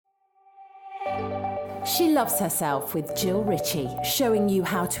She Loves Herself with Jill Ritchie, showing you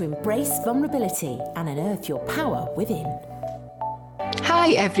how to embrace vulnerability and unearth your power within.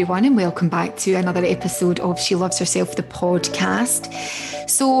 Hi everyone, and welcome back to another episode of She Loves Herself, the podcast.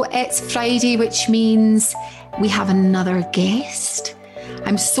 So it's Friday, which means we have another guest.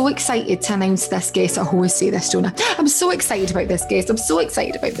 I'm so excited to announce this guest. I always say this, don't I? I'm so excited about this guest.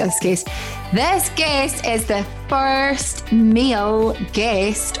 This guest is the first male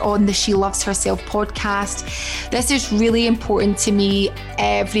guest on the She Loves Herself podcast. This is really important to me,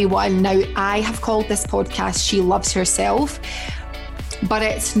 everyone. Now, I have called this podcast She Loves Herself, but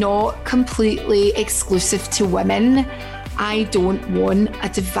it's not completely exclusive to women. I don't want a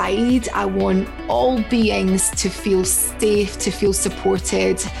divide. I want all beings to feel safe, to feel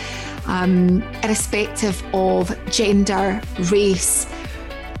supported, irrespective of gender, race.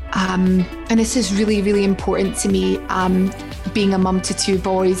 And this is really, really important to me, being a mum to two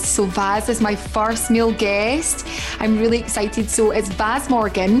boys. So Vaz is my first male guest. I'm really excited. So it's Vaz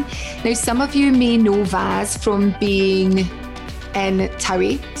Morgan. Now, some of you may know Vaz from being in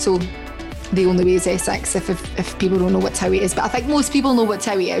Towie. So The Only Way is Essex, if people don't know what Towie is. But I think most people know what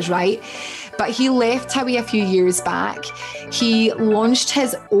Towie is, right? But he left Towie a few years back. He launched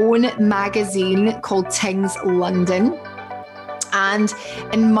his own magazine called Tings London. And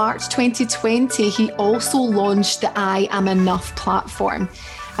in March 2020, he also launched the I Am Enough platform.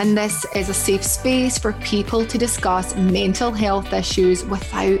 And this is a safe space for people to discuss mental health issues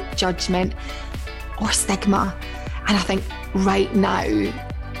without judgment or stigma. And I think right now,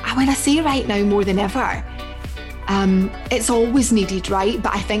 when I say right now more than ever, it's always needed, right?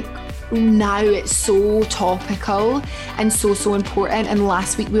 But I think now it's so topical and so important. And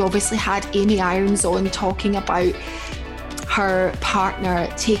last week we obviously had Amy Irons on talking about her partner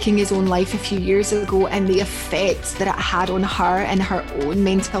taking his own life a few years ago and the effect that it had on her and her own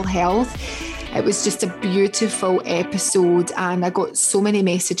mental health. It was just a beautiful episode and I got so many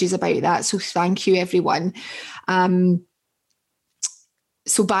messages about that. So thank you, everyone.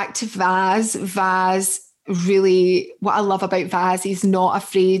 So back to Vaz. Vaz, really, what I love about Vaz, he's not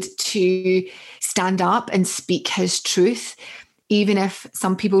afraid to stand up and speak his truth. Even if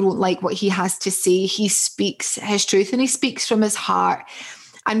some people don't like what he has to say, he speaks his truth and he speaks from his heart.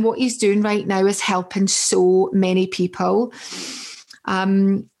 And what he's doing right now is helping so many people.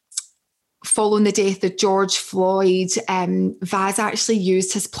 Following the death of George Floyd, Vaz actually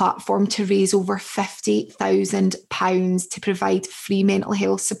used his platform to raise over £50,000 to provide free mental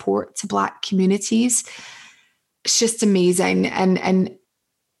health support to Black communities. It's just amazing. And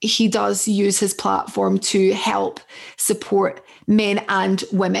he does use his platform to help support men and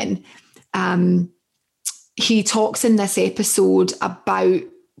women. He talks in this episode about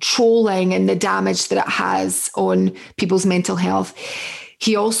trolling and the damage that it has on people's mental health.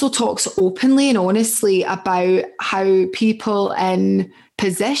 He also talks openly and honestly about how people in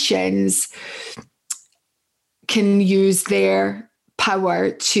positions can use their power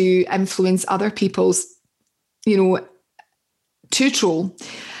to influence other people's, to troll.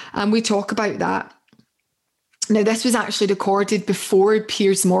 And we talk about that. Now, this was actually recorded before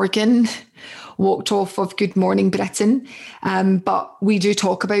Piers Morgan walked off of Good Morning Britain. But we do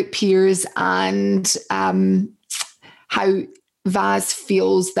talk about Piers and how Vaz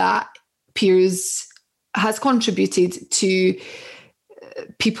feels that Piers has contributed to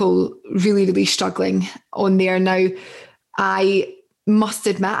people really, really struggling on there. Now, I must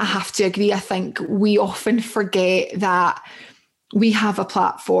admit, I have to agree. I think we often forget that we have a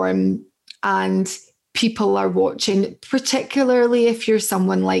platform and people are watching, particularly if you're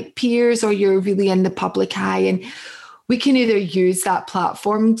someone like Piers or you're really in the public eye. And we can either use that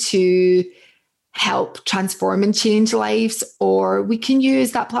platform to help transform and change lives, or we can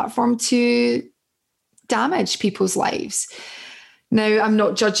use that platform to damage people's lives. Now, I'm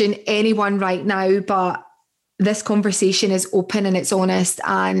not judging anyone right now, but this conversation is open and it's honest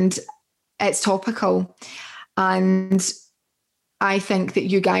and it's topical. And I think that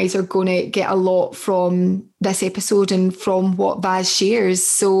you guys are going to get a lot from this episode and from what Vaz shares.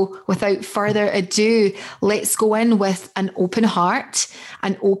 So without further ado, let's go in with an open heart,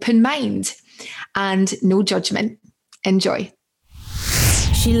 an open mind, and no judgment. Enjoy.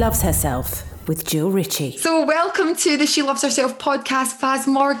 She Loves Herself with Jill Ritchie. So welcome to the She Loves Herself podcast, Vaz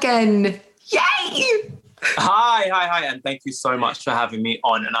Morgan. Yay! Hi, and thank you so much for having me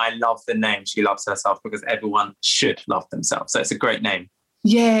on. And I love the name She Loves Herself because everyone should love themselves. So it's a great name.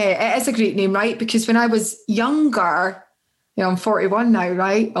 Yeah, it is a great name, right? Because when I was younger, I'm 41 now,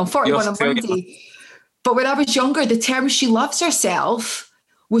 right? I'm 41 on Monday. But when I was younger, the term She Loves Herself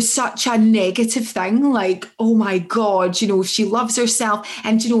was such a negative thing. Like, oh my God, you know, she loves herself.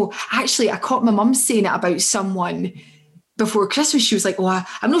 And, you know, actually I caught my mum saying it about someone before Christmas. She was like, oh,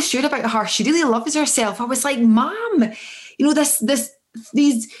 I'm not sure about her. She really loves herself. I was like, Mum, you know,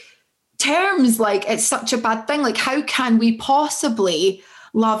 these terms, like, it's such a bad thing. Like, how can we possibly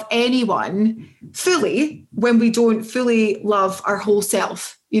love anyone fully when we don't fully love our whole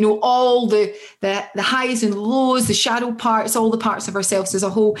self? You know, all the highs and lows, the shadow parts, all the parts of ourselves as a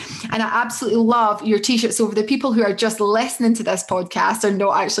whole. And I absolutely love your t-shirt. So for the people who are just listening to this podcast or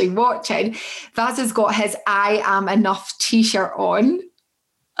not actually watching, Vaz has got his I Am Enough t-shirt on.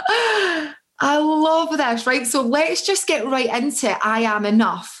 I love this, right? So let's just get right into I Am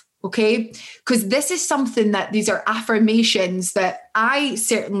Enough, okay? Because this is something that these are affirmations that I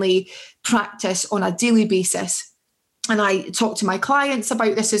certainly practice on a daily basis. And I talk to my clients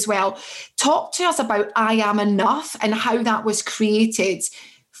about this as well. Talk to us about I Am Enough and how that was created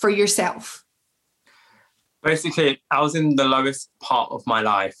for yourself. Basically, I was in the lowest part of my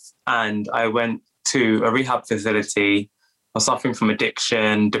life and I went to a rehab facility. I was suffering from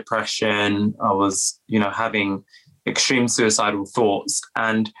addiction, depression. I was, you know, having extreme suicidal thoughts.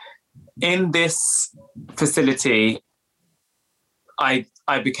 And in this facility, I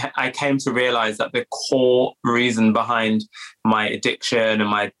came to realize that the core reason behind my addiction and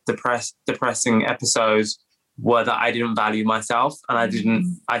my depressing episodes were that I didn't value myself and I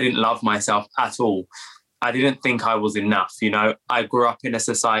didn't love myself at all. I didn't think I was enough. You know, I grew up in a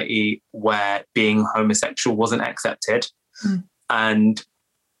society where being homosexual wasn't accepted. And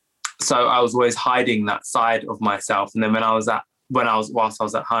so I was always hiding that side of myself. And then whilst I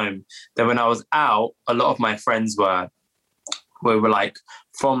was at home, then when I was out, a lot of my friends we were like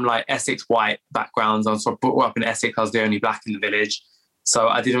from like Essex white backgrounds. I was sort of brought up in Essex. I was the only black in the village. So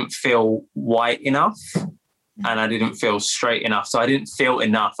I didn't feel white enough and I didn't feel straight enough. So I didn't feel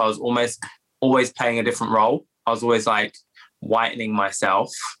enough. I was almost always playing a different role. I was always like whitening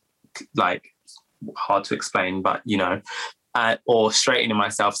myself, like hard to explain, but you know, or straightening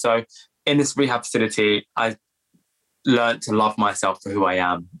myself. So in this rehab facility, I learned to love myself for who I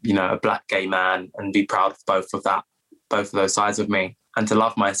am, you know, a black gay man, and be proud of both of those sides of me, and to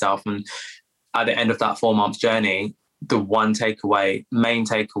love myself. And at the end of that 4-month journey, the main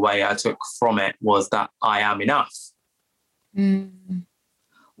takeaway I took from it was that I am enough.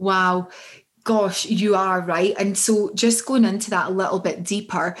 Wow. Gosh, you are right. And so just going into that a little bit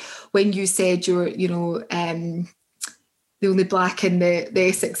deeper, when you said you're, you know, the only black in the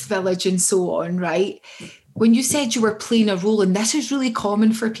Essex village and so on, right? When you said you were playing a role, and this is really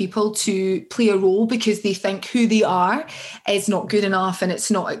common for people to play a role because they think who they are is not good enough and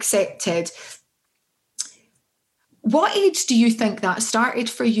it's not accepted. What age do you think that started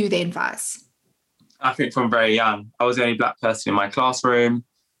for you then, Vaz? I think from very young. I was the only black person in my classroom.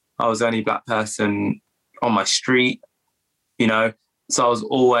 I was the only black person on my street, you know. So I was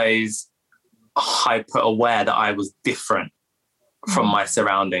always hyper aware that I was different from my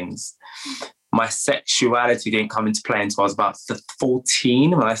surroundings. My sexuality didn't come into play until I was about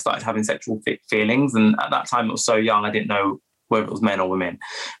 14 when I started having sexual feelings. And at that time, it was so young, I didn't know whether it was men or women.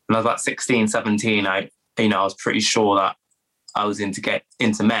 When I was about 16, 17, I was pretty sure that I was into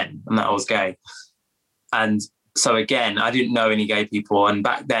men and that I was gay. And so again, I didn't know any gay people. And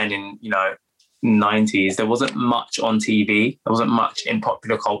back then in, you know, 90s, there wasn't much on TV. There wasn't much in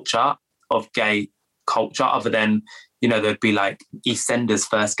popular culture of gay culture other than, you know, there'd be like EastEnders'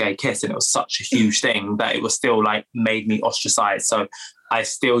 first gay kiss, and it was such a huge thing that it was still like made me ostracized. So I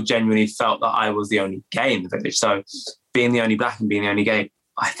still genuinely felt that I was the only gay in the village. So being the only black and being the only gay,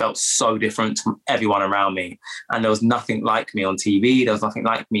 I felt so different from everyone around me. And there was nothing like me on TV. There was nothing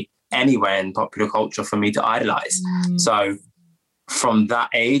like me anywhere in popular culture for me to idolize. So from that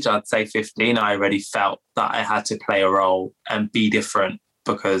age, I'd say 15, I already felt that I had to play a role and be different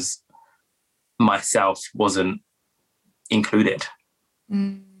because myself wasn't included.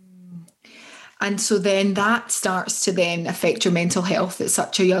 And so then that starts to then affect your mental health at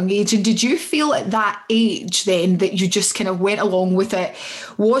such a young age. And did you feel at that age then that you just kind of went along with it?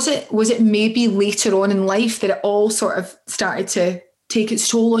 Was it maybe later on in life that it all sort of started to take its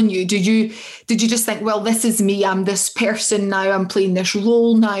toll on you? Did you just think, well, this is me, I'm this person now, I'm playing this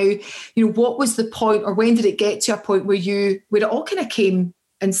role now? You know, what was the point, or when did it get to a point where it all kind of came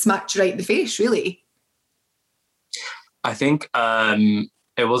and smacked you right in the face, really? I think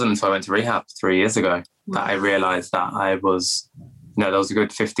it wasn't until I went to rehab 3 years ago that I realised that I was, you know, there was a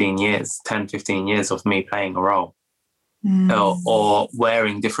good 15 years of me playing a role or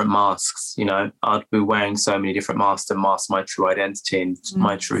wearing different masks. You know, I'd be wearing so many different masks to mask my true identity and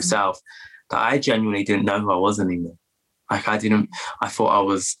my true self that I genuinely didn't know who I was anymore. Like I thought I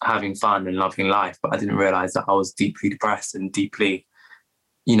was having fun and loving life, but I didn't realize that I was deeply depressed and deeply,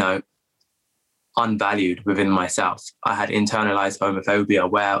 you know, unvalued within myself. I had internalized homophobia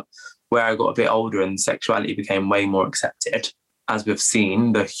where I got a bit older and sexuality became way more accepted, as we've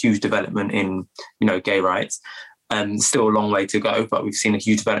seen the huge development in, you know, gay rights. Still a long way to go, but we've seen a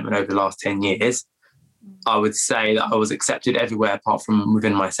huge development over the last 10 years. I would say that I was accepted everywhere apart from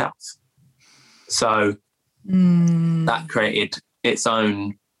within myself. So that created its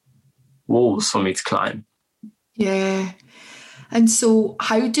own walls for me to climb. Yeah. And so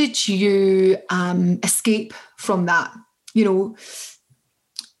how did you escape from that? You know,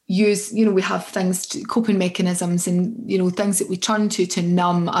 we have things, coping mechanisms and, you know, things that we turn to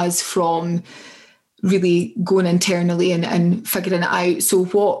numb us from really going internally and figuring it out. So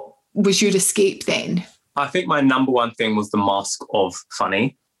what was your escape then? I think my number one thing was the mask of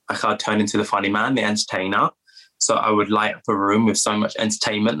funny. Like I'd turn into the funny man, the entertainer. So I would light up a room with so much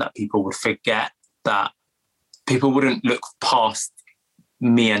entertainment that people would forget that people wouldn't look past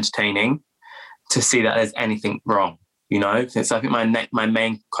me entertaining to see that there's anything wrong, you know? So I think my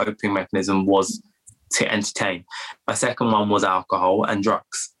main coping mechanism was to entertain. My second one was alcohol and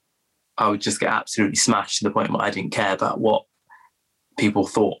drugs. I would just get absolutely smashed to the point where I didn't care about what people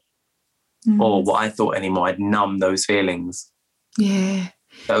thought or what I thought anymore. I'd numb those feelings. Yeah.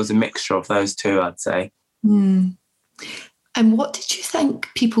 That was a mixture of those two, I'd say. And what did you think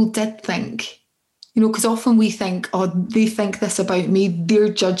people did think? You know, because often we think, oh, they think this about me, they're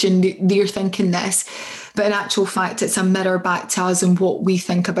judging, they're thinking this. But in actual fact, it's a mirror back to us and what we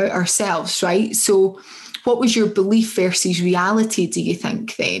think about ourselves, right? So what was your belief versus reality, do you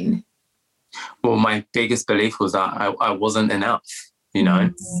think, then? Well, my biggest belief was that I wasn't enough, you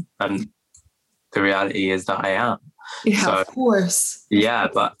know, and the reality is that I am. Yeah, so, of course. Yeah,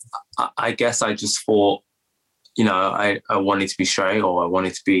 but I guess I just thought, you know, I wanted to be straight, or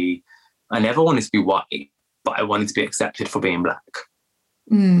I never wanted to be white, but I wanted to be accepted for being black,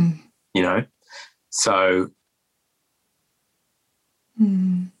 you know? So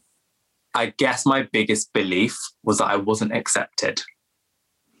I guess my biggest belief was that I wasn't accepted.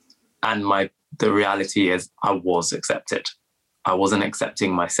 And the reality is I was accepted. I wasn't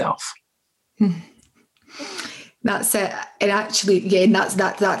accepting myself. That's it. And actually, yeah, and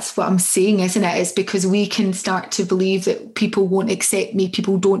that's what I'm saying, isn't it? It's because we can start to believe that people won't accept me,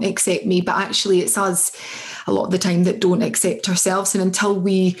 people don't accept me, but actually it's us a lot of the time that don't accept ourselves. And until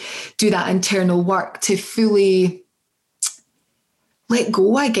we do that internal work to fully let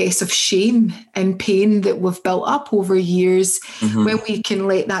go, I guess, of shame and pain that we've built up over years, when we can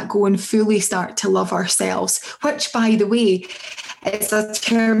let that go and fully start to love ourselves, which, by the way, it's a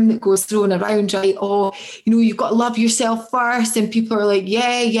term that goes thrown around, right? Oh, you know, you've got to love yourself first. And people are like,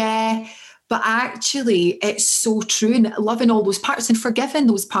 yeah. But actually, it's so true. And loving all those parts and forgiving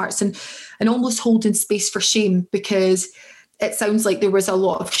those parts and almost holding space for shame, because it sounds like there was a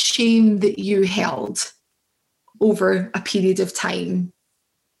lot of shame that you held over a period of time.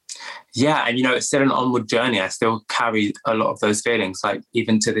 Yeah, and you know, it's still an onward journey. I still carry a lot of those feelings. Like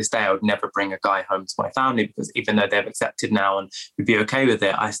even to this day, I would never bring a guy home to my family, because even though they've accepted now and would be okay with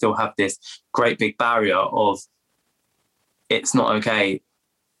it, I still have this great big barrier of it's not okay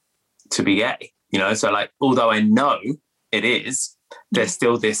to be gay, you know? So like, although I know it is, there's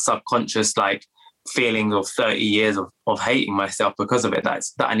still this subconscious like feeling of 30 years of hating myself because of it that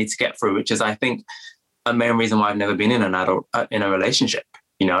I need to get through, which is, I think, a main reason why I've never been in in a relationship,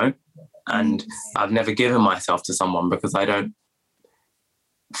 you know? And I've never given myself to someone because I don't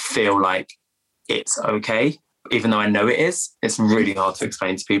feel like it's okay, even though I know it is. It's really hard to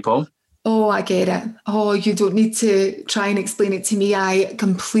explain to people. Oh, I get it. Oh, you don't need to try and explain it to me. I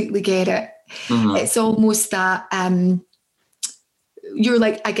completely get it. It's almost that you're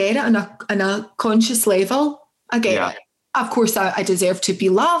like, I get it on a conscious level. I get it. Of course, I deserve to be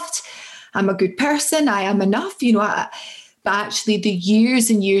loved. I'm a good person. I am enough, you know. But actually, the years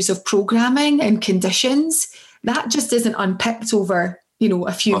and years of programming and conditions, that just isn't unpicked over, you know,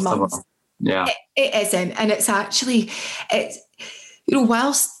 a few months. Yeah, it isn't, and it's you know,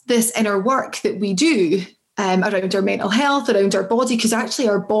 whilst this inner work that we do around our mental health, around our body, because actually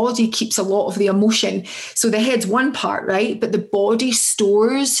our body keeps a lot of the emotion. So the head's one part, right? But the body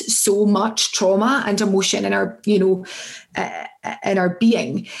stores so much trauma and emotion in our, you know, in our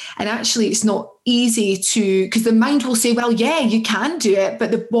being. And actually it's not easy to, because the mind will say, well, yeah, you can do it,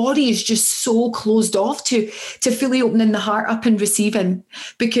 but the body is just so closed off to fully opening the heart up and receiving,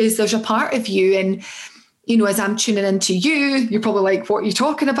 because there's a part of you, and you know, as I'm tuning into you, you're probably like, what are you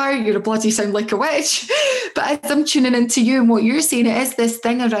talking about? You're a bloody sound like a witch. But as I'm tuning into you and what you're saying, it is this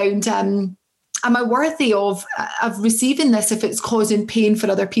thing around am I worthy of receiving this if it's causing pain for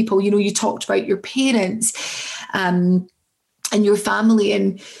other people? You know, you talked about your parents and your family,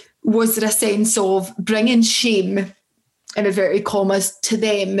 and was there a sense of bringing shame, in inverted commas, to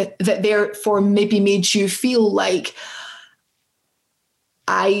them that therefore maybe made you feel like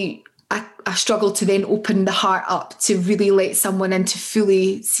I struggle to then open the heart up to really let someone in to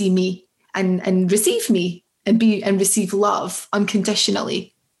fully see me and receive me and receive love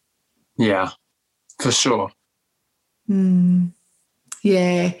unconditionally? Yeah, for sure.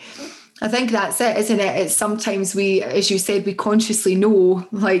 Yeah. I think that's it, isn't it? It's sometimes we, as you said, we consciously know,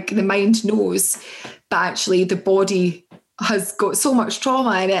 like the mind knows, but actually the body has got so much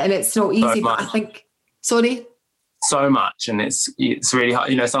trauma in it and it's not easy. But I think, sorry? So much. And it's really hard.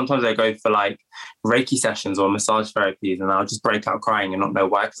 You know, sometimes I go for like Reiki sessions or massage therapies and I'll just break out crying and not know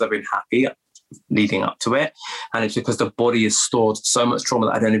why, because I've been happy leading up to it. And it's because the body has stored so much trauma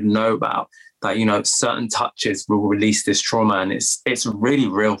that I don't even know about, that, you know, certain touches will release this trauma, and it's a really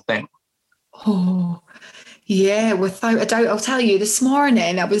real thing. Oh, yeah, without a doubt. I'll tell you, this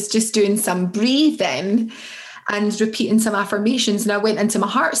morning I was just doing some breathing and repeating some affirmations, and I went into my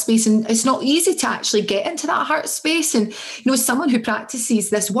heart space, and it's not easy to actually get into that heart space. And, you know, someone who practices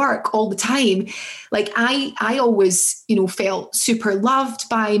this work all the time, like I always, you know, felt super loved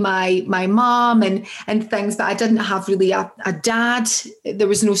by my mom and things, but I didn't have really a dad. There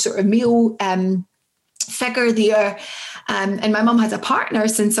was no sort of male figure there. And my mum had a partner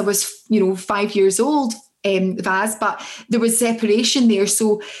since I was, you know, 5 years old, Vaz, but there was separation there.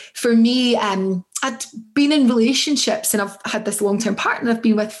 So for me, I'd been in relationships and I've had this long-term partner I've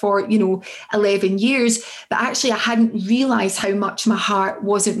been with for, you know, 11 years, but actually I hadn't realised how much my heart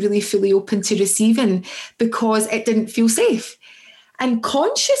wasn't really fully open to receiving because it didn't feel safe. And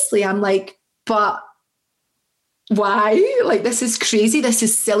consciously I'm like, but why? Like, this is crazy. This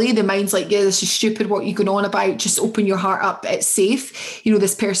is silly. The mind's like, yeah, this is stupid. What are you going on about? Just open your heart up. It's safe. You know,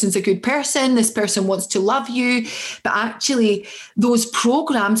 this person's a good person. This person wants to love you. But actually, those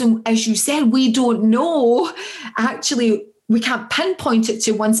programs, and as you said, we don't know. Actually, we can't pinpoint it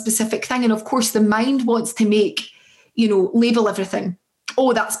to one specific thing. And of course, the mind wants to make, you know, label everything.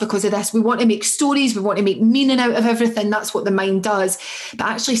 Oh, that's because of this. We want to make stories. We want to make meaning out of everything. That's what the mind does. But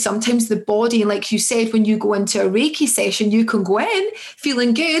actually, sometimes the body, like you said, when you go into a Reiki session, you can go in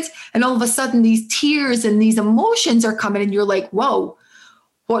feeling good. And all of a sudden, these tears and these emotions are coming and you're like, whoa,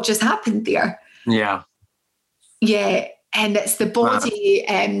 what just happened there? Yeah. Yeah. And it's the body,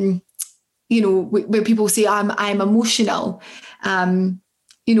 you know, when people say I'm emotional,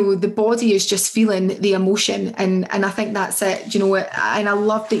 you know, the body is just feeling the emotion. And I think that's it, you know, and I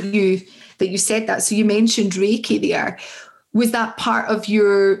love that you said that. So you mentioned Reiki there. Was that part of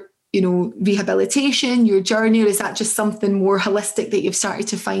your, you know, rehabilitation, your journey, or is that just something more holistic that you've started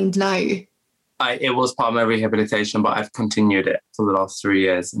to find now? It was part of my rehabilitation, but I've continued it for the last 3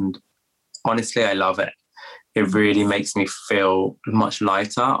 years. And honestly, I love it. It really makes me feel much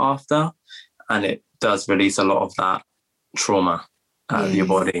lighter after. And it does release a lot of that trauma out of your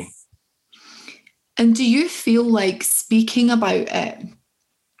body. And do you feel like speaking about it,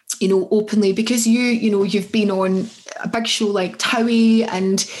 you know, openly, because you know, you've been on a big show like Towie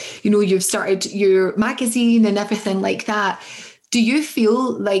and, you know, you've started your magazine and everything like that. Do you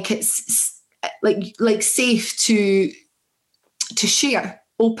feel like it's like safe to share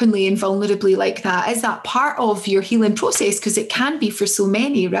openly and vulnerably like that? Is that part of your healing process? Because it can be for so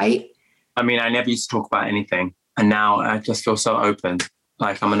many, right? I mean, I never used to talk about anything. And now I just feel so open.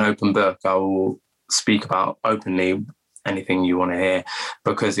 Like I'm an open book. I will speak about openly anything you want to hear,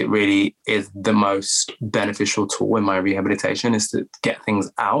 because it really is the most beneficial tool in my rehabilitation, is to get things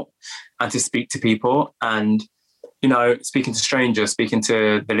out and to speak to people. And, you know, speaking to strangers, speaking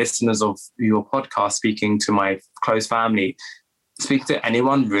to the listeners of your podcast, speaking to my close family, speaking to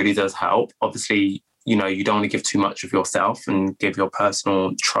anyone really does help. Obviously, you know, you don't want to give too much of yourself and give your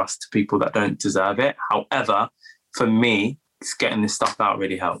personal trust to people that don't deserve it. However, for me, getting this stuff out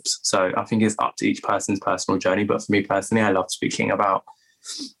really helps. So I think it's up to each person's personal journey. But for me personally, I love speaking about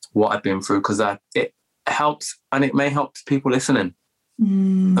what I've been through, because it helps, and it may help people listening.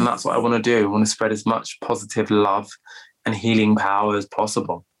 And that's what I want to do. I want to spread as much positive love and healing power as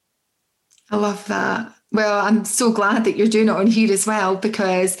possible. I love that. Well, I'm so glad that you're doing it on here as well,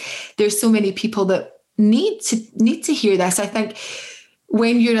 because there's so many people that need to hear this. I think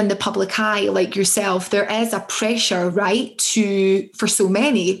when you're in the public eye, like yourself, there is a pressure, right, for so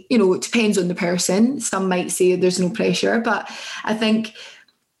many, you know, it depends on the person. Some might say there's no pressure, but I think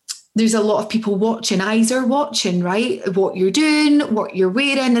there's a lot of people watching, eyes are watching, right, what you're doing, what you're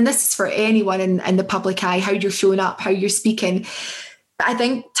wearing. And this is for anyone in the public eye, how you're showing up, how you're speaking. I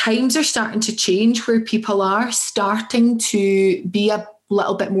think times are starting to change where people are starting to be a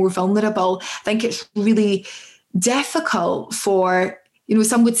little bit more vulnerable. I think it's really difficult for,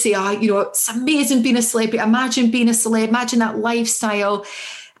 some would say, it's amazing being a celebrity. Imagine being a celeb, imagine that lifestyle.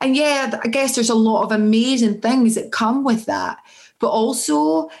 And yeah, I guess there's a lot of amazing things that come with that. But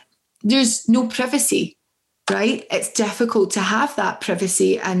also there's no privacy, right? It's difficult to have that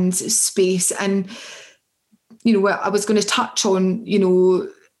privacy and space. And, I was going to touch on,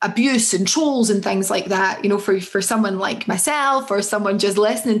 abuse and trolls and things like that, for someone like myself or someone just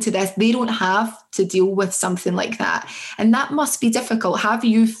listening to this, they don't have to deal with something like that. And that must be difficult. Have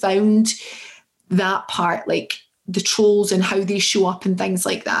you found that part, like the trolls and how they show up and things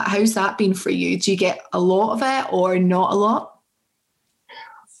like that? How's that been for you? Do you get a lot of it or not a lot?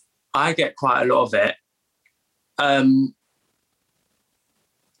 I get quite a lot of it.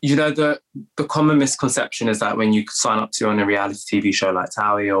 The common misconception is that when you sign up to on a reality TV show like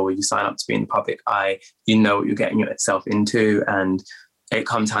Towie, or when you sign up to be in the public eye, you know what you're getting yourself into and it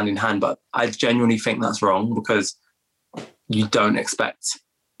comes hand in hand. But I genuinely think that's wrong, because you don't expect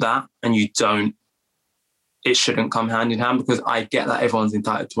that, and it shouldn't come hand in hand, because I get that everyone's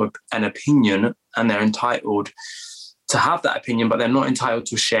entitled to an opinion and they're entitled to have that opinion, but they're not entitled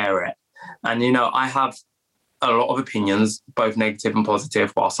to share it. And, I have a lot of opinions, both negative and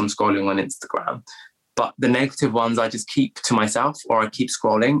positive, whilst I'm scrolling on Instagram. But the negative ones I just keep to myself, or I keep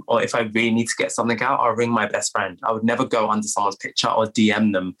scrolling, or if I really need to get something out, I'll ring my best friend. I would never go under someone's picture or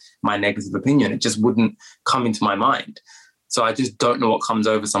DM them my negative opinion. It just wouldn't come into my mind. So I just don't know what comes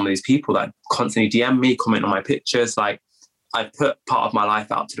over some of these people that constantly DM me, comment on my pictures. Like, I put part of my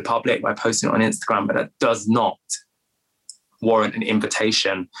life out to the public by posting it on Instagram, but that does not warrant an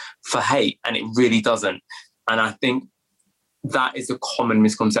invitation for hate, and it really doesn't. And I think that is a common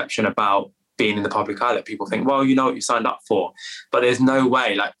misconception about being in the public eye, that people think, well, you know what you signed up for. But there's no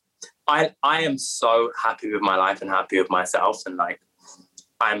way. Like, I am so happy with my life and happy with myself. And like,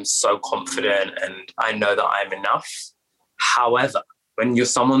 I'm so confident and I know that I'm enough. However, when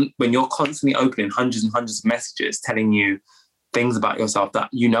you're constantly opening hundreds and hundreds of messages telling you things about yourself that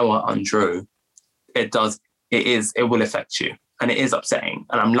are untrue, it will affect you. And it is upsetting.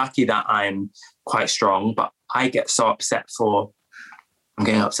 And I'm lucky that I'm quite strong, but I get so upset I'm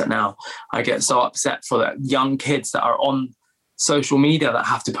getting upset now. I get so upset for the young kids that are on social media that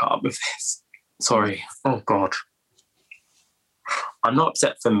have to put up with this. Sorry. Oh God. I'm not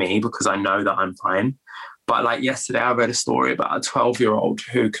upset for me, because I know that I'm fine. But like yesterday, I read a story about a 12-year-old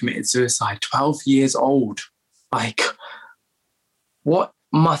who committed suicide. 12 years old. Like, what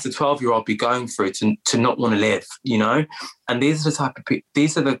must a 12-year-old be going through to not want to live, And these are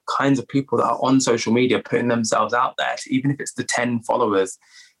the kinds of people that are on social media putting themselves out there, even if it's the 10 followers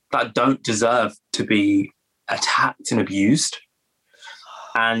that don't deserve to be attacked and abused.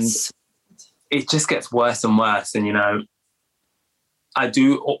 And it just gets worse and worse. And, I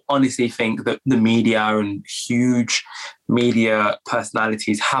do honestly think that the media and huge media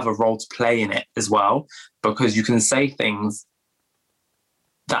personalities have a role to play in it as well, because you can say things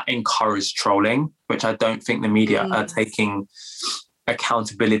that encourage trolling, which I don't think the media are taking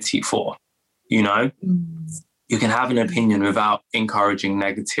accountability for. You can have an opinion without encouraging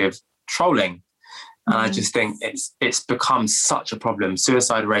negative trolling. And I just think it's become such a problem.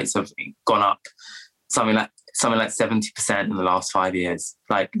 Suicide rates have gone up something like 70% in the last 5 years,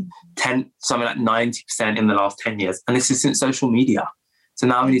 something like 90% in the last 10 years. And this is since social media. So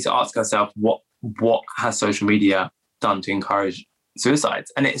now we need to ask ourselves, what has social media done to encourage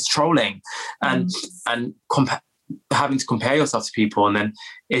suicides? And it's trolling and having to compare yourself to people. And then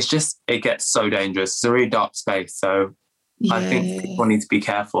it gets so dangerous. It's a really dark space. So I think people need to be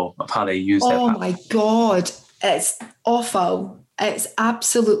careful of how they use their power. Oh my God, it's awful. It's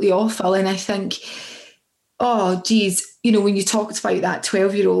absolutely awful. And I think, oh geez, when you talked about that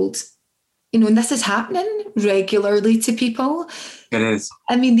 12-year-old, and this is happening regularly to people. It is.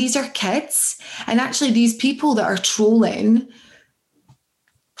 I mean, these are kids. And actually these people that are trolling,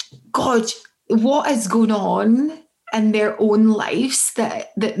 God, what is going on in their own lives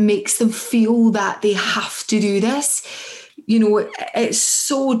that makes them feel that they have to do this? It's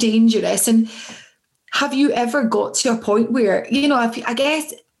so dangerous. And have you ever got to a point where,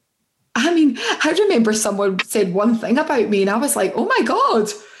 I remember someone said one thing about me and I was like, oh my God.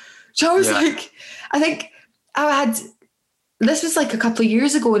 So I was like, I think this was like a couple of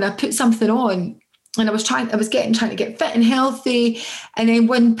years ago, and I put something on and I was trying to get fit and healthy. And then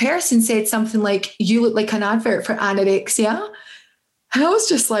one person said something like, you look like an advert for anorexia. And I was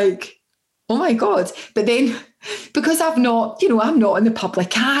just like, oh my God. But then because I'm not in the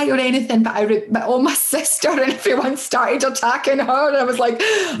public eye or anything, but my sister and everyone started attacking her, and I was like,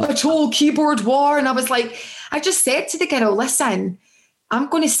 a total keyboard war. And I was like, I just said to the girl, listen, I'm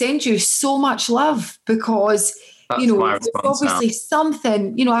going to send you so much love because, there's obviously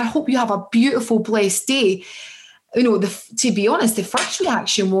something, I hope you have a beautiful, blessed day. To be honest, the first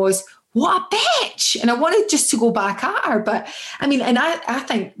reaction was, what a bitch. And I wanted just to go back at her. But I mean, and I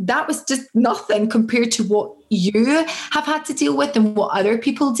think that was just nothing compared to what you have had to deal with and what other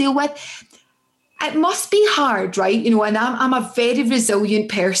people deal with. It must be hard, right? And I'm a very resilient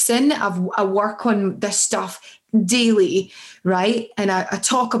person. I work on this stuff daily, right? And I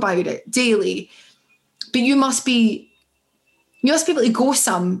talk about it daily. But you must be able to go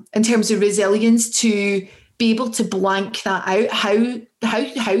some in terms of resilience to be able to blank that out.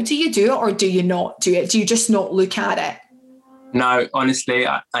 How do you do it, or do you not do it? Do you just not look at it? No, honestly,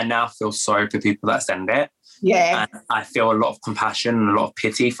 I now feel sorry for people that send it. Yeah. And I feel a lot of compassion and a lot of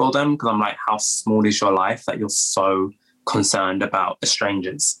pity for them, because I'm like, how small is your life that you're so concerned about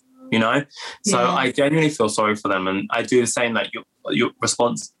strangers, So I genuinely feel sorry for them. And I do the same, like your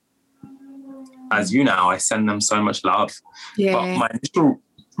response, as I send them so much love. Yeah. But my initial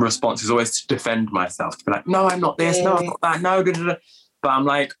response is always to defend myself, to be like, no, I'm not this, no, I'm not that, no, da, da, da. But I'm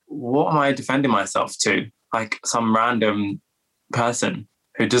like, what am I defending myself to? Like some random person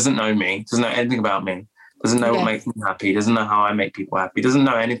who doesn't know me, doesn't know anything about me, doesn't know what makes me happy, doesn't know how I make people happy, doesn't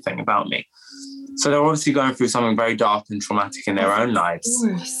know anything about me. So they're obviously going through something very dark and traumatic in their own lives.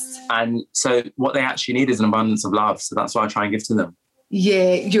 And so what they actually need is an abundance of love. So that's what I try and give to them.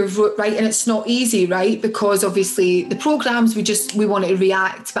 Yeah, you're right. And it's not easy, right? Because obviously the programs, we want to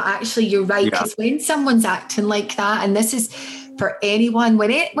react, but actually you're right. Because when someone's acting like that, and this is for anyone,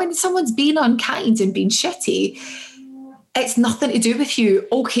 when someone's being unkind and being shitty, it's nothing to do with you.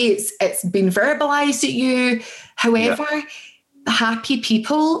 Okay, it's been verbalized at you. However, happy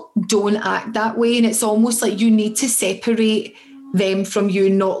people don't act that way. And it's almost like you need to separate them from you,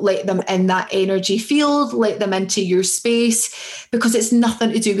 not let them in that energy field, let them into your space, because it's nothing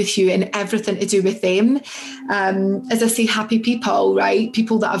to do with you and everything to do with them. As I say, happy people, right?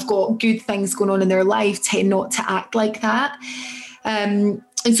 People that have got good things going on in their life tend not to act like that. And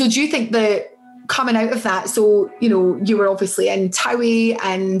so do you think that coming out of that, so, you were obviously in Towie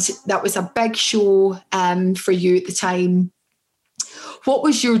and that was a big show for you at the time. What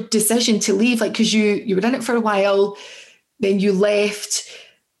was your decision to leave? Like, because you were in it for a while, then you left.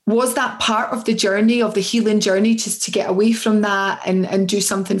 Was that part of the journey, of the healing journey, just to get away from that and do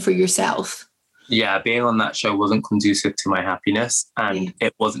something for yourself? Yeah, being on that show wasn't conducive to my happiness, and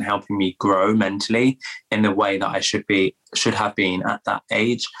it wasn't helping me grow mentally in the way that I should have been at that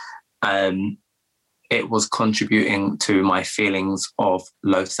age. It was contributing to my feelings of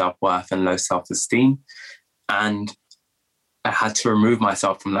low self-worth and low self-esteem. And I had to remove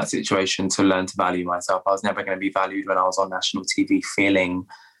myself from that situation to learn to value myself. I was never going to be valued when I was on national TV feeling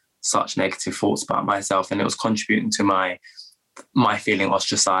such negative thoughts about myself. And it was contributing to my feeling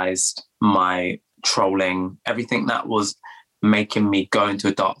ostracized, my trolling, everything that was making me go into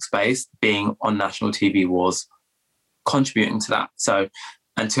a dark space. Being on national TV was contributing to that. So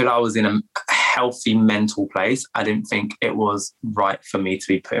until I was in a healthy mental place, I didn't think it was right for me to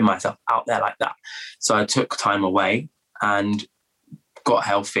be putting myself out there like that. So I took time away and got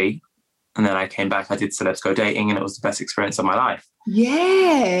healthy. And then I came back, I did Celebs Go Dating, and it was the best experience of my life.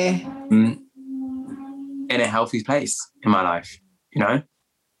 Yeah. In a healthy place in my life,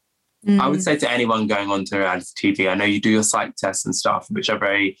 I would say to anyone going on to reality TV, I know you do your psych tests and stuff, which are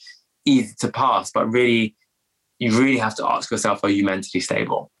very easy to pass, but really, you really have to ask yourself, are you mentally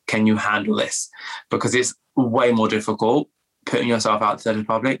stable? Can you handle this? Because it's way more difficult putting yourself out to the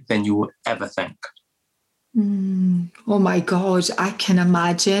public than you would ever think. Oh my God, I can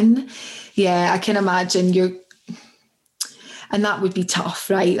imagine. Yeah, I can imagine and that would be tough,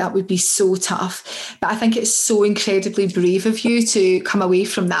 right? That would be so tough. But I think it's so incredibly brave of you to come away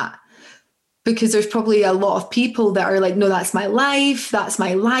from that, because there's probably a lot of people that are like, no, that's my life, that's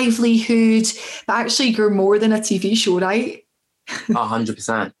my livelihood. But actually you're more than a TV show, right?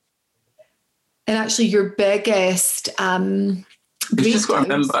 100%. And actually your biggest you just got to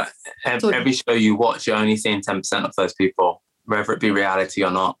remember, every show you watch, you're only seeing 10% of those people, whether it be reality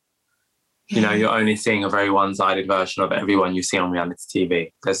or not. You're only seeing a very one-sided version of everyone you see on reality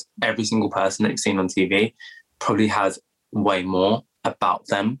TV. Because every single person that you've seen on TV probably has way more about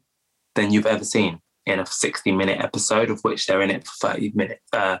them than you've ever seen in a 60-minute episode, of which they're in it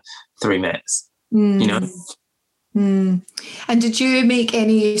for 3 minutes. And did you make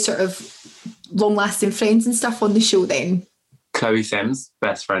any sort of long-lasting friends and stuff on the show then? Chloe Sims,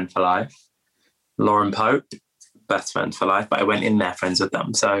 best friend for life. Lauren Pope, best friends for life, but I went in there friends with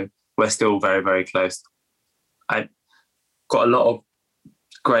them. So we're still very, very close. I've got a lot of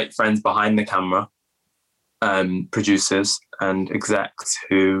great friends behind the camera, producers and execs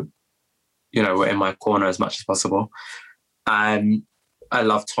who, you know, were in my corner as much as possible. I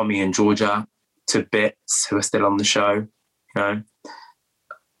love Tommy and Georgia to bits, who are still on the show. You know,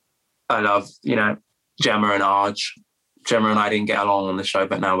 I love, you know, Gemma and Arj. Gemma and I didn't get along on the show,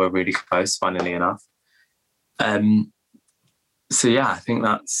 but now we're really close, funnily enough. So yeah, I think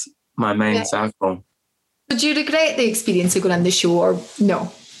that's my main circle. Would you regret the experience of going on the show, or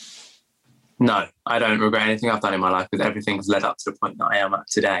no? No, I don't regret anything I've done in my life, because everything's led up to the point that I am at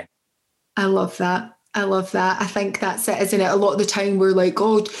today. I love that. I think that's it, isn't it? A lot of the time we're like,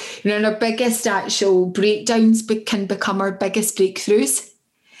 oh, you know, and our biggest actual breakdowns can become our biggest breakthroughs.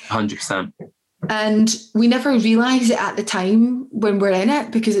 100%. And we never realise it at the time when we're in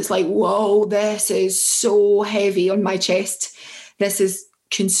it, because it's like, whoa, this is so heavy on my chest. This is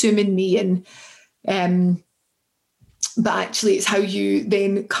consuming me. And but actually it's how you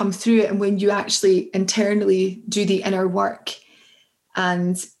then come through it. And when you actually internally do the inner work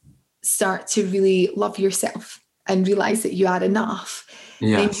and start to really love yourself and realise that you are enough,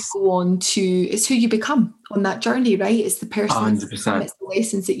 then you go on to, it's who you become on that journey, right? It's the person, 100%. It's the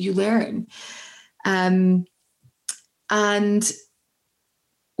lessons that you learn. And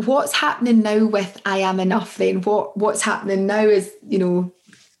what's happening now with I Am Enough then? What's happening now is, you know...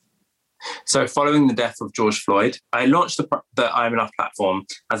 So following the death of George Floyd, I launched the I Am Enough platform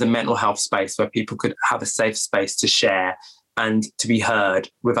as a mental health space where people could have a safe space to share and to be heard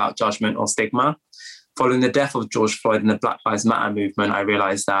without judgment or stigma. Following the death of George Floyd and the Black Lives Matter movement, I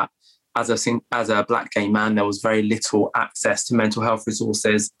realised that as a Black gay man, there was very little access to mental health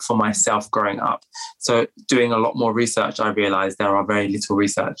resources for myself growing up. So doing a lot more research, I realised there are very little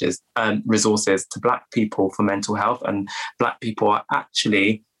resources to Black people for mental health, and Black people are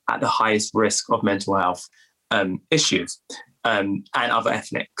actually at the highest risk of mental health issues, and other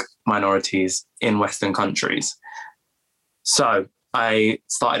ethnic minorities in Western countries. So I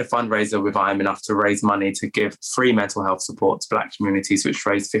started a fundraiser with I Am Enough to raise money to give free mental health support to Black communities, which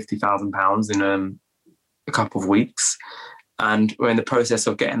raised £50,000 in a couple of weeks. And we're in the process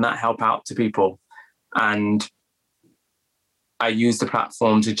of getting that help out to people. And I use the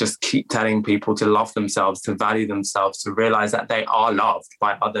platform to just keep telling people to love themselves, to value themselves, to realise that they are loved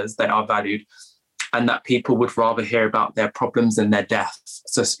by others, they are valued, and that people would rather hear about their problems than their deaths.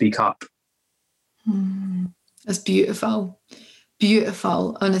 So speak up. That's beautiful.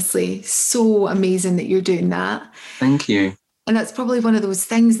 Beautiful, honestly. So amazing that you're doing that. Thank you. And that's probably one of those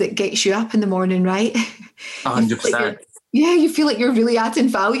things that gets you up in the morning, right? 100%. You feel like you're really adding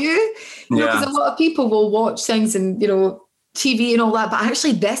value. You know, because a lot of people will watch things and, you know, TV and all that, but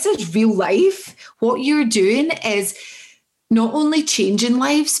actually this is real life. What you're doing is not only changing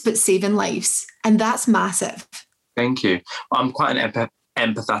lives, but saving lives. And that's massive. Thank you. I'm quite an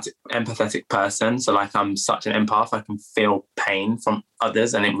empathetic person. So like, I'm such an empath. I can feel pain from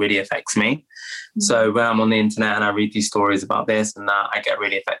others and it really affects me. Mm-hmm. So when I'm on the internet and I read these stories about this and that, I get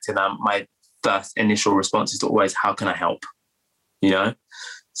really affected. And my first initial response is always, how can I help? You know?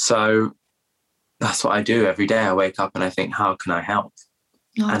 So that's what I do every day. I wake up and I think, how can I help?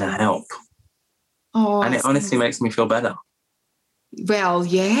 And I help. And it honestly makes me feel better. Well,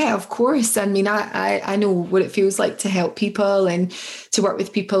 yeah, of course. I mean, I know what it feels like to help people and to work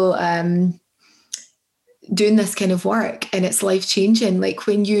with people doing this kind of work, and it's life-changing. Like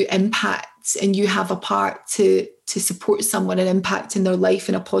when you impact and you have a part to support someone and impact in their life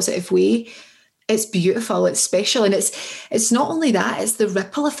in a positive way, it's beautiful, it's special. And it's not only that, it's the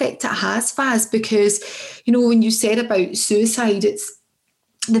ripple effect it has, Faz, because, you know, when you said about suicide, it's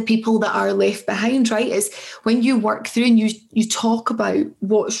the people that are left behind, right? Is when you work through and you talk about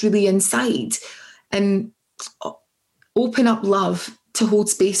what's really inside and open up love to hold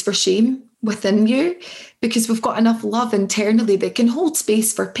space for shame within you, because we've got enough love internally that can hold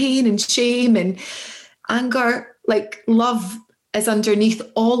space for pain and shame and anger. Like, love is underneath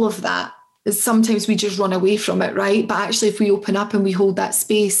all of that. Sometimes we just run away from it, right? But actually, if we open up and we hold that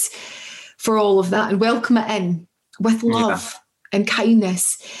space for all of that and welcome it in with love and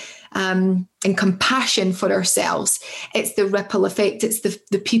kindness and compassion for ourselves, it's the ripple effect. It's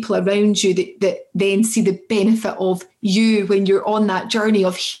the people around you that then see the benefit of you when you're on that journey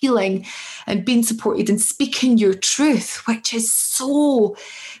of healing and being supported and speaking your truth, which is so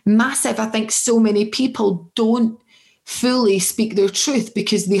massive. I think so many people don't fully speak their truth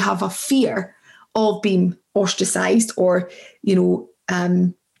because they have a fear of being ostracized or, you know,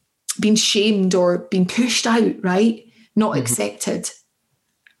 being shamed or being pushed out, right? Not accepted.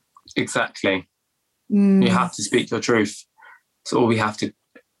 Exactly. You have to speak your truth. So all we have to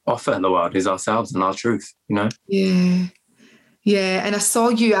offer in the world is ourselves and our truth, you know? Yeah. Yeah. And I saw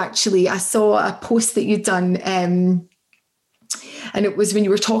a post that you'd done, and it was when you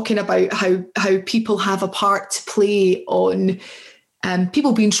were talking about how people have a part to play on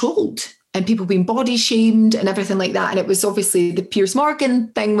people being trolled and people being body shamed and everything like that. And it was obviously the Piers Morgan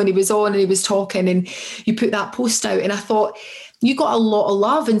thing when he was on and he was talking, and you put that post out, and I thought you got a lot of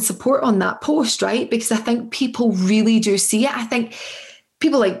love and support on that post, right? Because I think people really do see it. I think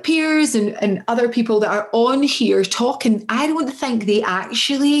people like Piers and other people that are on here talking, I don't think they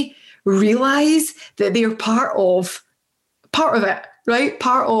actually realize that they're part of it, right?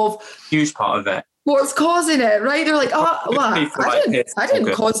 Huge part of it. What's causing it, right? They're like, oh, well, I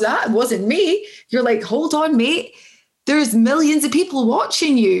didn't cause that. It wasn't me. You're like, hold on, mate. There's millions of people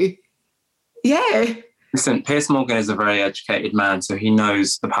watching you. Yeah. Listen, Piers Morgan is a very educated man, so he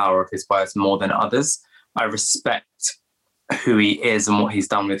knows the power of his words more than others. I respect who he is and what he's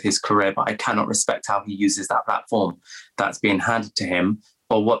done with his career, but I cannot respect how he uses that platform that's being handed to him,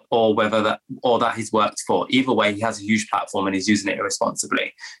 or whether that he's worked for. Either way, he has a huge platform and he's using it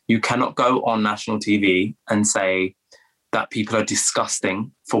irresponsibly. You cannot go on national TV and say that people are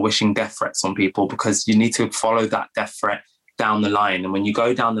disgusting for wishing death threats on people, because you need to follow that death threat down the line. And when you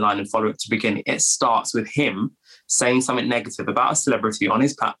go down the line and follow it to begin, it starts with him saying something negative about a celebrity on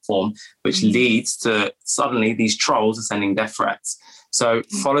his platform, which leads to suddenly these trolls are sending death threats. So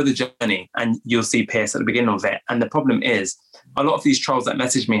follow the journey and you'll see Piers at the beginning of it. And the problem is, a lot of these trolls that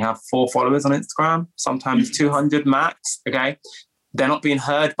message me have 4 followers on Instagram, sometimes 200 max, okay? They're not being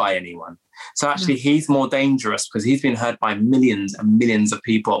heard by anyone. So actually he's more dangerous because he's been heard by millions and millions of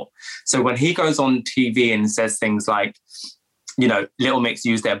people. So when he goes on TV and says things like, you know, Little Mix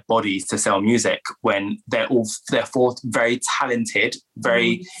use their bodies to sell music, when they're 4 very talented,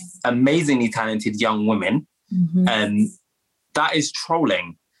 very amazingly talented young women, and that is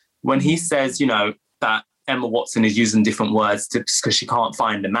trolling. When he says, you know, that Emma Watson is using different words because she can't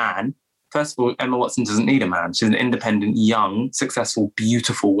find a man. First of all, Emma Watson doesn't need a man. She's an independent, young, successful,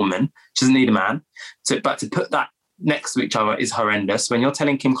 beautiful woman. She doesn't need a man. But to put that next to each other is horrendous. When you're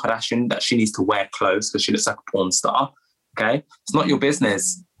telling Kim Kardashian that she needs to wear clothes because she looks like a porn star, okay? It's not your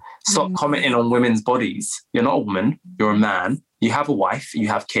business. Stop commenting on women's bodies. You're not a woman. You're a man. You have a wife. You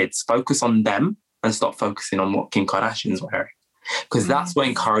have kids. Focus on them and stop focusing on what Kim Kardashian's wearing, because that's what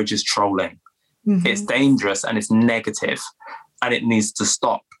encourages trolling. It's dangerous and it's negative and it needs to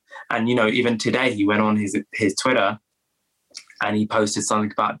stop. And, you know, even today he went on his Twitter and he posted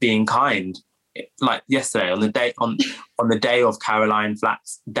something about being kind, like yesterday on the day of Caroline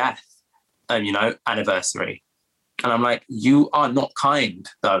Flack's death, you know, anniversary. And I'm like, you are not kind,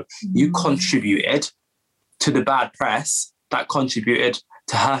 though. You contributed to the bad press that contributed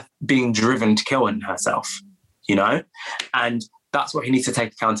to her being driven to killing herself, you know? And that's what he needs to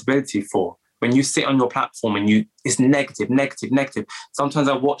take accountability for. When you sit on your platform and it's negative. Sometimes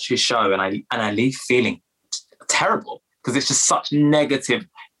I watch his show and I leave feeling terrible because it's just such negative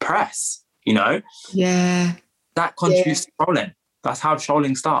press, you know? Yeah. That contributes to trolling. That's how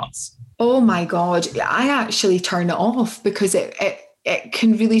trolling starts. Oh my God. I actually turn it off because it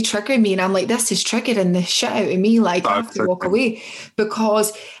can really trigger me. And I'm like, this is triggering the shit out of me. Like, I have to walk away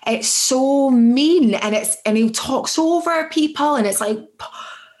because it's so mean and he talks over people and it's like...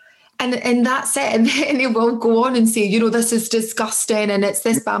 And that's it. And then he will go on and say, you know, this is disgusting and it's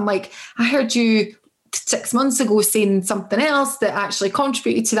this. But I'm like, I heard you 6 months ago saying something else that actually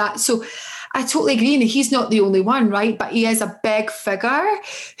contributed to that. So I totally agree. And he's not the only one, right? But he is a big figure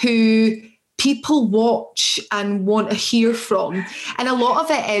who people watch and want to hear from. And a lot of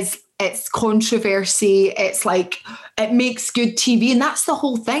it is, it's controversy. It's like, it makes good TV. And that's the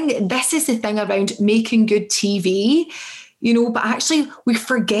whole thing. This is the thing around making good TV. You know, but actually we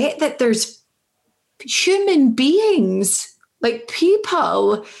forget that there's human beings, like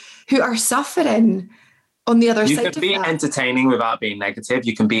people who are suffering on the other side of that. You can be entertaining without being negative.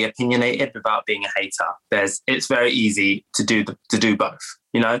 You can be opinionated without being a hater. It's very easy to do both,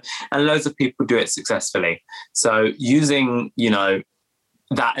 you know, and loads of people do it successfully. So using, you know,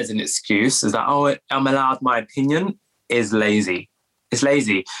 that as an excuse is that, oh, I'm allowed my opinion is lazy. It's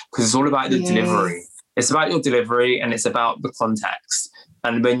lazy because it's all about the delivery. It's about your delivery and it's about the context.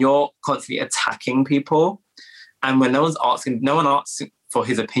 And when you're constantly attacking people and when no one asks for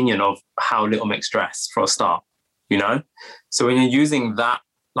his opinion of how Little Mix dress for a start, you know? So when you're using that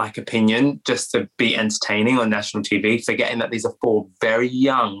like opinion just to be entertaining on national TV, forgetting that these are 4 very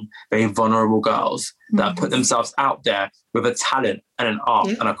young, very vulnerable girls that have put themselves out there with a talent and an art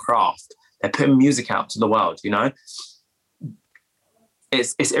and a craft. They're putting music out to the world, you know?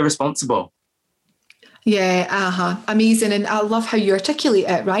 It's irresponsible. Yeah, amazing. And I love how you articulate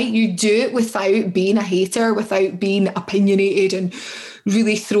it, right? You do it without being a hater, without being opinionated and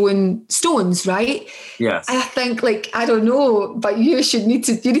really throwing stones, right? Yes. And I think, like, I don't know, but you need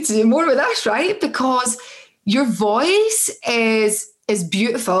to do more with this, right? Because your voice is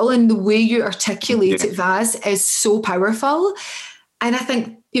beautiful, and the way you articulate it, Vaz, is so powerful. And I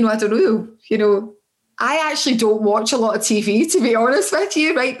think, I don't know, I actually don't watch a lot of TV, to be honest with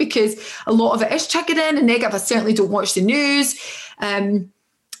you, right? Because a lot of it is triggering and negative. I certainly don't watch the news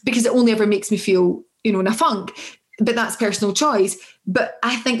because it only ever makes me feel, in a funk. But that's personal choice. But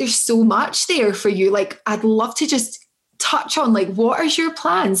I think there's so much there for you. Like, I'd love to just touch on, like, what are your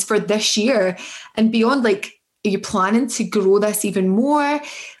plans for this year and beyond? Like, are you planning to grow this even more?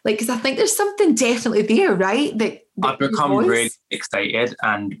 Like, because I think there's something definitely there, right? That I've become really excited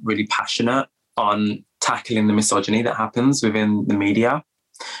and really passionate on tackling the misogyny that happens within the media,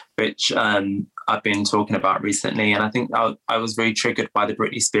 which I've been talking about recently. And I think I was very triggered by the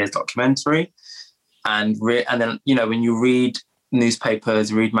Britney Spears documentary. And then, when you read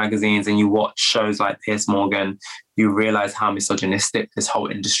newspapers, read magazines, and you watch shows like Piers Morgan, you realize how misogynistic this whole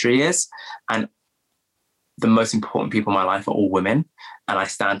industry is. And the most important people in my life are all women. And I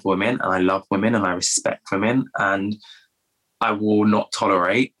stand for women, and I love women, and I respect women. And I will not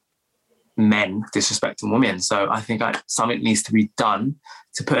tolerate men disrespecting women. So I think something needs to be done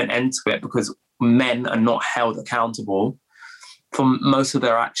to put an end to it, because men are not held accountable for most of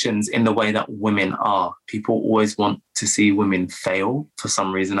their actions in the way that women are. People always want to see women fail for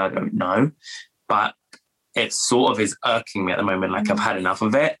some reason, I don't know. But it sort of is irking me at the moment. Like, I've had enough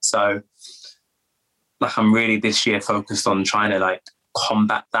of it. So, like, I'm really this year focused on trying to, like,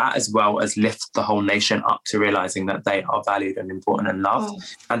 combat that, as well as lift the whole nation up to realizing that they are valued and important and loved,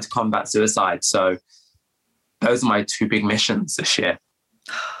 and to combat suicide. So those are my two big missions this year.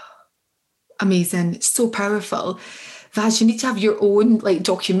 Amazing. So powerful. Vaz, you need to have your own, like,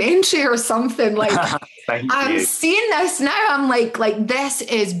 documentary or something. Like, I'm seeing this now. I'm like, this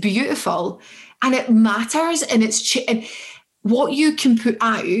is beautiful, and it matters, and and what you can put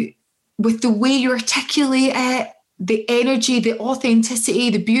out with the way you articulate it, the energy, the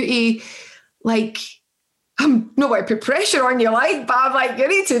authenticity, the beauty. Like, I'm not going to put pressure on you, like, but I'm like, you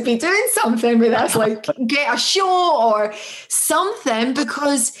need to be doing something with this, like, get a show or something,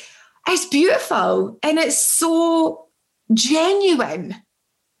 because it's beautiful and it's so genuine.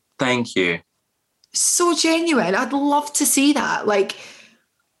 Thank you. So genuine. I'd love to see that. Like,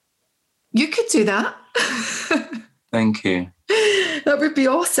 you could do that. Thank you. That would be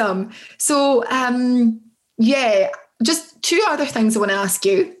awesome. So, just two other things I want to ask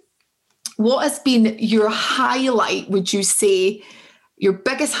you. What has been your highlight, would you say, your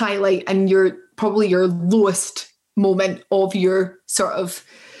biggest highlight, and probably your lowest moment of your sort of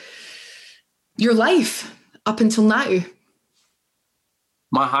your life up until now?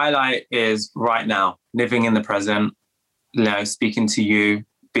 My highlight is right now, living in the present, speaking to you,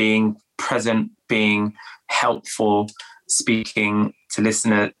 being present, being helpful, speaking to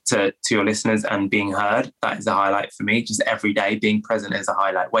your listeners and being heard. That is a highlight for me. Just every day being present is a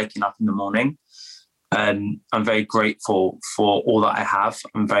highlight. Waking up in the morning. I'm very grateful for all that I have.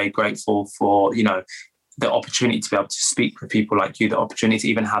 I'm very grateful for, the opportunity to be able to speak with people like you, the opportunity to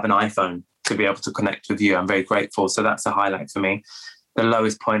even have an iPhone to be able to connect with you. I'm very grateful. So that's a highlight for me. The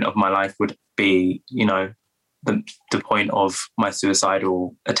lowest point of my life would be, the point of my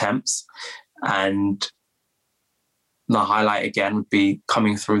suicidal attempts. And the highlight again would be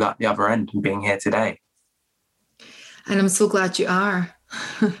coming through that the other end and being here today. And I'm so glad you are.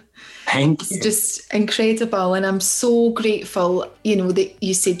 Thank you. It's just incredible. And I'm so grateful, that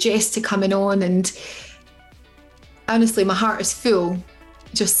you said yes to coming on. And honestly, my heart is full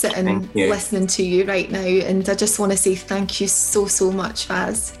just sitting listening to you right now. And I just want to say thank you so, so much,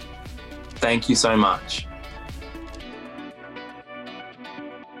 Vaz. Thank you so much.